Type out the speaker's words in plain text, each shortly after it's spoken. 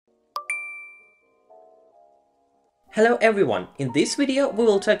Hello everyone, in this video we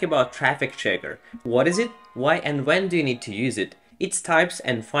will talk about Traffic Checker. What is it, why and when do you need to use it, its types,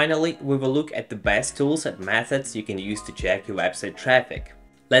 and finally we will look at the best tools and methods you can use to check your website traffic.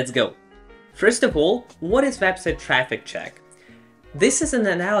 Let's go! First of all, what is website traffic check? This is an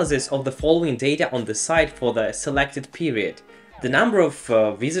analysis of the following data on the site for the selected period. The number of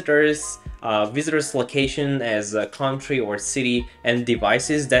visitors, visitors' location as a country or city, and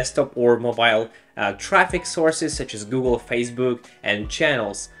devices, desktop or mobile, traffic sources such as Google, Facebook, and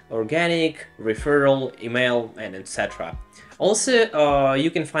channels, organic, referral, email, and etc. Also,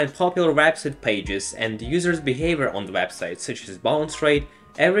 you can find popular website pages and users' behavior on the website, such as bounce rate,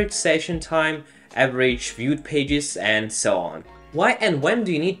 average session time, average viewed pages, and so on. Why and when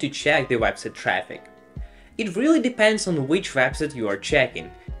do you need to check the website traffic? It really depends on which website you are checking.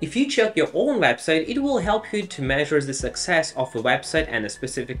 If you check your own website, it will help you to measure the success of a website and a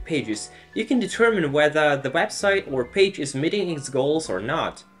specific pages. You can determine whether the website or page is meeting its goals or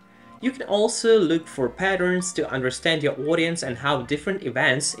not. You can also look for patterns to understand your audience and how different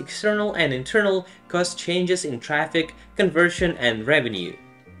events, external and internal, cause changes in traffic, conversion, and revenue.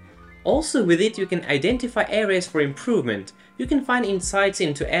 Also, with it you can identify areas for improvement. You can find insights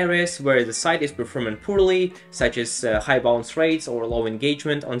into areas where the site is performing poorly, such as high bounce rates or low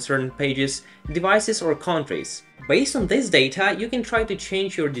engagement on certain pages, devices, or countries. Based on this data, you can try to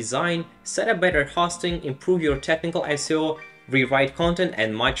change your design, set up better hosting, improve your technical SEO, rewrite content,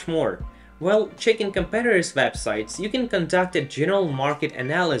 and much more. While checking competitors' websites, you can conduct a general market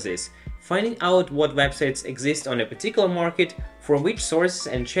analysis, finding out what websites exist on a particular market, from which sources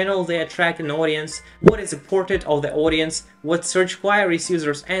and channels they attract an audience, what is reported of the audience, what search queries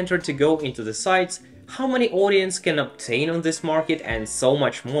users enter to go into the sites, how many audience can obtain on this market, and so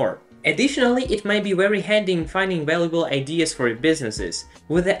much more. Additionally, it may be very handy in finding valuable ideas for your businesses.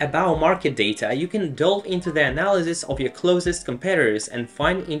 With the above market data, you can delve into the analysis of your closest competitors and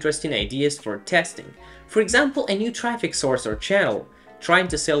find interesting ideas for testing. For example, a new traffic source or channel, trying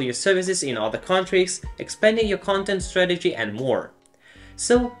to sell your services in other countries, expanding your content strategy, and more.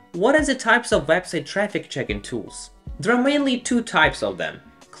 So, what are the types of website traffic checking tools? There are mainly two types of them: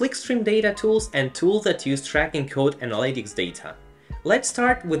 clickstream data tools and tools that use tracking code analytics data. Let's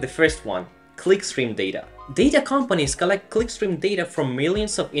start with the first one, clickstream data. Data companies collect clickstream data from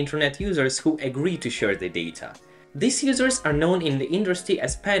millions of internet users who agree to share the data. These users are known in the industry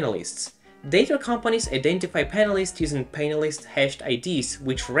as panelists. Data companies identify panelists using panelist hashed IDs,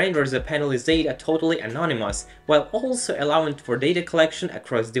 which renders the panelist data totally anonymous, while also allowing for data collection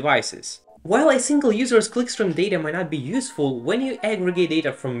across devices. While a single user's clickstream data might not be useful, when you aggregate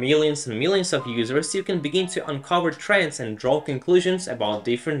data from millions and millions of users, you can begin to uncover trends and draw conclusions about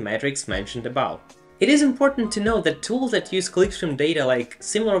different metrics mentioned above. It is important to note that tools that use clickstream data like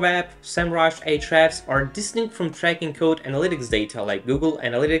SimilarWeb, SEMrush, Ahrefs are distinct from tracking code analytics data like Google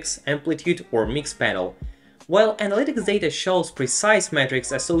Analytics, Amplitude, or Mixpanel. While analytics data shows precise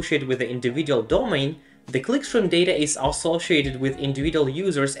metrics associated with the individual domain, the clickstream data is associated with individual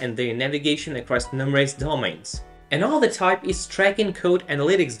users and their navigation across numerous domains. Another type is tracking code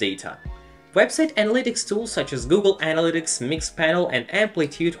analytics data. Website analytics tools such as Google Analytics, Mixpanel, and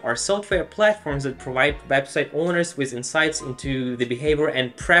Amplitude are software platforms that provide website owners with insights into the behavior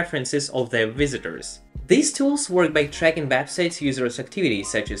and preferences of their visitors. These tools work by tracking websites' users' activities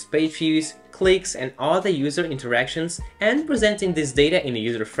such as page views, clicks, and other user interactions, and presenting this data in a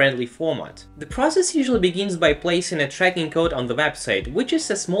user-friendly format. The process usually begins by placing a tracking code on the website, which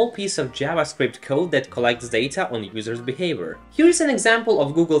is a small piece of JavaScript code that collects data on users' behavior. Here is an example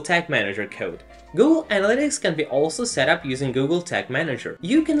of Google Tag Manager code. Google Analytics can be also set up using Google Tag Manager.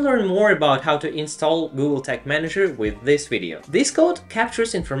 You can learn more about how to install Google Tag Manager with this video. This code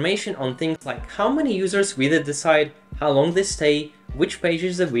captures information on things like how many users visit the site, how long they stay, which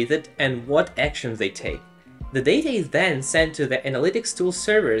pages they visit, and what actions they take. The data is then sent to the analytics tool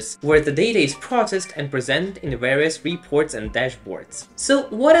servers, where the data is processed and presented in various reports and dashboards. So,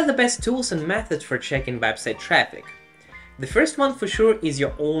 what are the best tools and methods for checking website traffic? The first one for sure is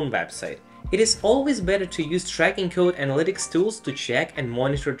your own website. It is always better to use tracking code analytics tools to check and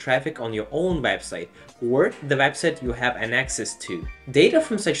monitor traffic on your own website or the website you have an access to. Data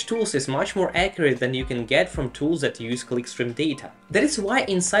from such tools is much more accurate than you can get from tools that use clickstream data. That is why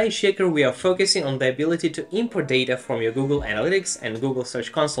in Sitechecker we are focusing on the ability to import data from your Google Analytics and Google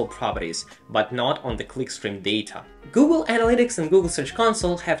Search Console properties, but not on the clickstream data. Google Analytics and Google Search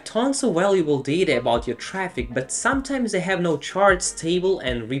Console have tons of valuable data about your traffic, but sometimes they have no charts, table,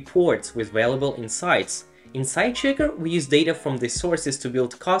 and reports with valuable insights. In Sitechecker, we use data from these sources to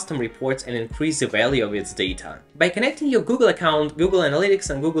build custom reports and increase the value of its data. By connecting your Google account, Google Analytics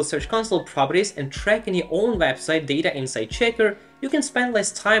and Google Search Console properties and tracking your own website data in Sitechecker, you can spend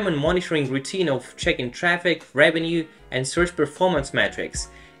less time on monitoring routine of checking traffic, revenue, and search performance metrics.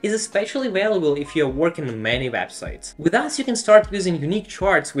 Is especially valuable if you are working on many websites. With us, you can start using unique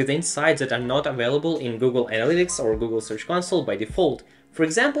charts with insights that are not available in Google Analytics or Google Search Console by default. For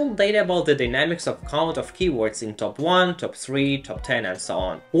example, data about the dynamics of count of keywords in top 1, top 3, top 10, and so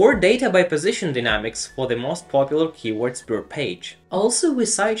on. Or data by position dynamics for the most popular keywords per page. Also, with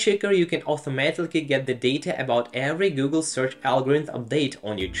Sitechecker, you can automatically get the data about every Google search algorithm update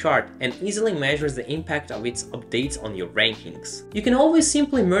on your chart and easily measure the impact of its updates on your rankings. You can always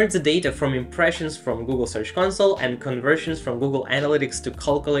simply merge the data from impressions from Google Search Console and conversions from Google Analytics to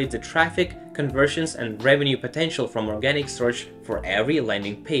calculate the traffic, conversions, and revenue potential from organic search for every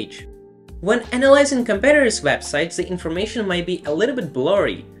landing page. When analyzing competitors' websites, the information might be a little bit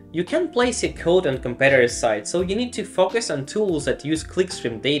blurry. You can't place your code on competitors' sites, so you need to focus on tools that use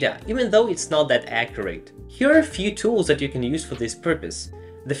clickstream data, even though it's not that accurate. Here are a few tools that you can use for this purpose.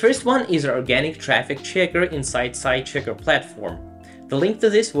 The first one is our organic traffic checker inside Sitechecker platform. The link to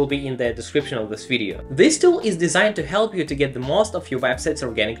this will be in the description of this video. This tool is designed to help you to get the most of your website's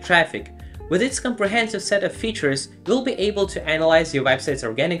organic traffic. With its comprehensive set of features, you'll be able to analyze your website's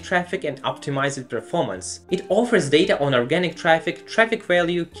organic traffic and optimize its performance. It offers data on organic traffic, traffic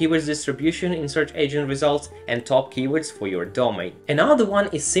value, keywords distribution in search engine results, and top keywords for your domain. Another one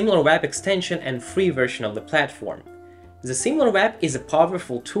is SimilarWeb extension and free version of the platform. The SimilarWeb is a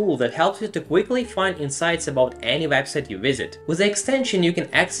powerful tool that helps you to quickly find insights about any website you visit. With the extension, you can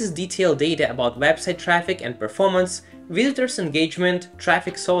access detailed data about website traffic and performance, visitors' engagement,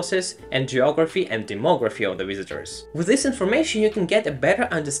 traffic sources, and geography and demography of the visitors. With this information, you can get a better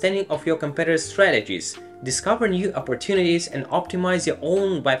understanding of your competitors' strategies, discover new opportunities, and optimize your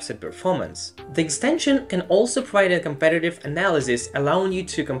own website performance. The extension can also provide a competitive analysis, allowing you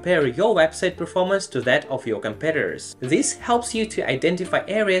to compare your website performance to that of your competitors. This helps you to identify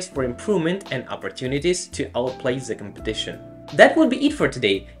areas for improvement and opportunities to outpace the competition. That would be it for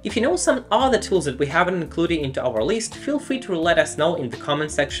today. If you know some other tools that we haven't included into our list, feel free to let us know in the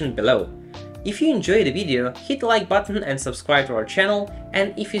comment section below. If you enjoyed the video, hit the like button and subscribe to our channel,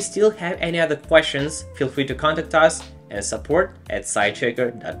 and if you still have any other questions, feel free to contact us at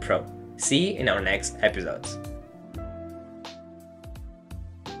support@sitechecker.pro. See you in our next episodes.